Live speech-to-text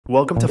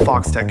Welcome to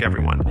Fox Tech,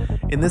 everyone.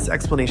 In this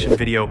explanation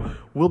video,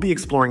 we'll be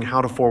exploring how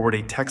to forward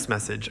a text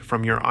message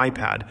from your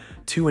iPad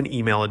to an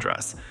email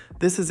address.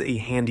 This is a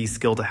handy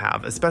skill to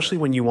have, especially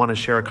when you want to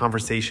share a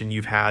conversation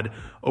you've had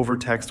over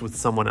text with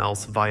someone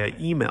else via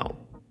email.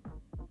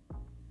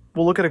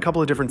 We'll look at a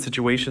couple of different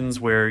situations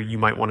where you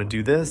might want to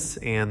do this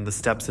and the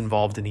steps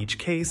involved in each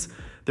case.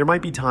 There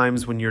might be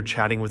times when you're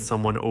chatting with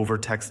someone over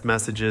text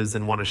messages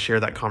and want to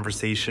share that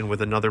conversation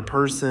with another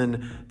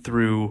person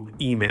through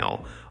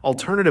email.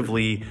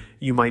 Alternatively,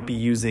 you might be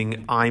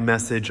using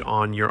iMessage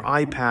on your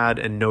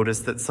iPad and notice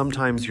that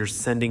sometimes you're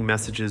sending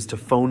messages to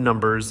phone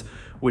numbers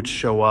which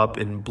show up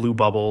in blue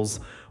bubbles,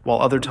 while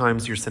other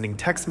times you're sending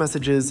text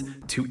messages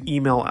to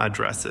email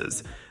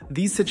addresses.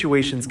 These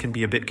situations can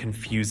be a bit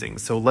confusing,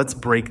 so let's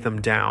break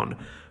them down.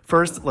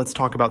 First, let's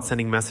talk about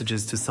sending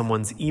messages to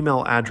someone's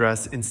email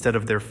address instead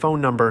of their phone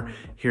number.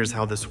 Here's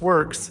how this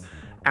works.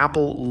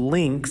 Apple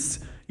links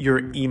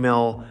your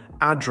email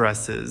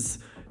addresses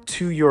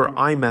to your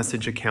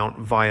iMessage account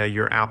via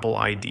your Apple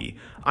ID.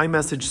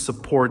 iMessage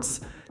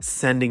supports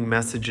sending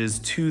messages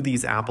to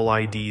these Apple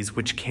IDs,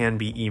 which can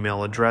be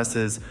email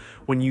addresses.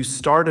 When you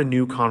start a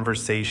new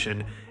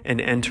conversation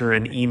and enter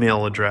an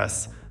email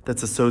address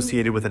that's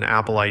associated with an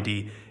Apple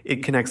ID,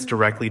 it connects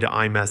directly to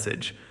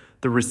iMessage.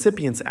 The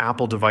recipient's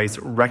Apple device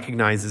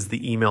recognizes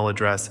the email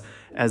address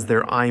as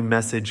their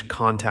iMessage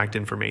contact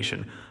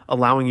information,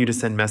 allowing you to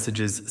send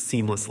messages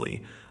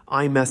seamlessly.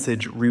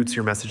 iMessage routes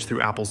your message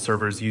through Apple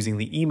servers using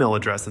the email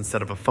address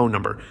instead of a phone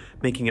number,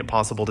 making it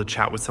possible to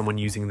chat with someone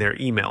using their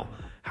email.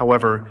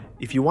 However,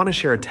 if you want to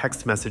share a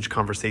text message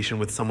conversation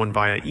with someone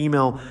via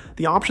email,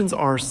 the options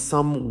are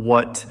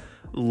somewhat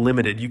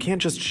limited. You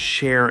can't just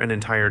share an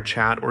entire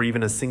chat or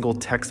even a single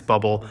text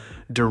bubble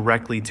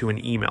directly to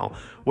an email.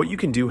 What you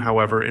can do,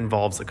 however,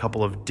 involves a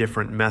couple of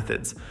different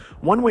methods.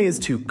 One way is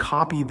to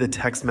copy the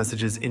text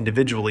messages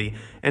individually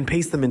and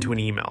paste them into an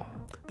email.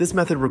 This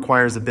method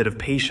requires a bit of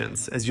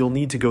patience, as you'll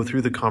need to go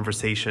through the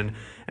conversation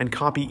and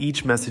copy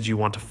each message you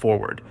want to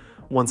forward.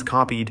 Once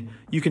copied,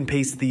 you can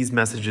paste these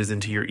messages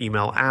into your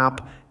email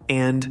app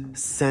and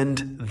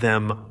send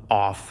them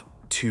off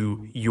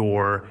to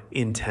your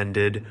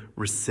intended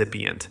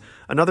recipient.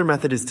 Another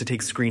method is to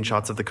take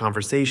screenshots of the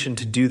conversation.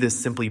 To do this,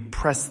 simply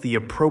press the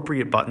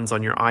appropriate buttons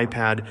on your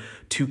iPad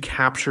to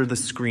capture the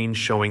screen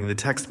showing the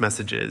text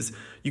messages.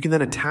 You can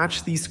then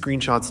attach these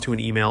screenshots to an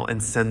email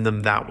and send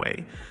them that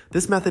way.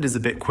 This method is a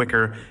bit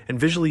quicker and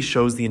visually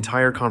shows the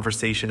entire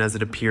conversation as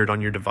it appeared on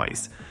your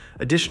device.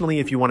 Additionally,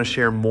 if you want to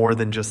share more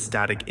than just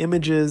static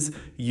images,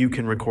 you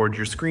can record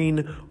your screen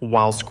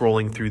while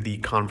scrolling through the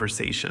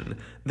conversation.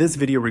 This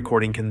video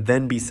recording can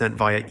then be sent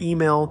via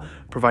email,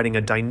 providing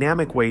a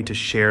dynamic way to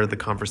share the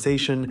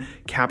conversation,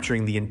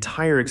 capturing the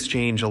entire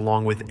exchange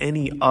along with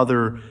any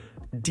other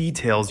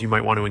details you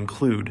might want to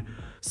include.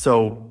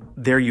 So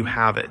there you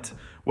have it.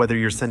 Whether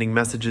you're sending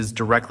messages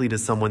directly to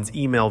someone's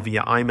email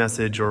via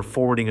iMessage or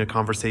forwarding a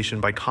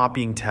conversation by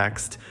copying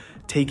text,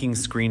 taking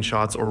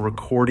screenshots, or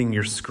recording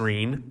your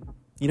screen,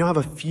 you now have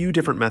a few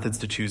different methods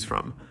to choose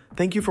from.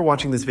 Thank you for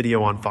watching this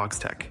video on Fox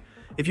Tech.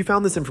 If you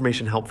found this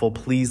information helpful,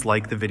 please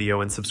like the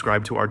video and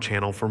subscribe to our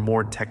channel for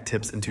more tech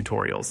tips and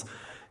tutorials.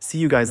 See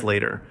you guys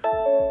later.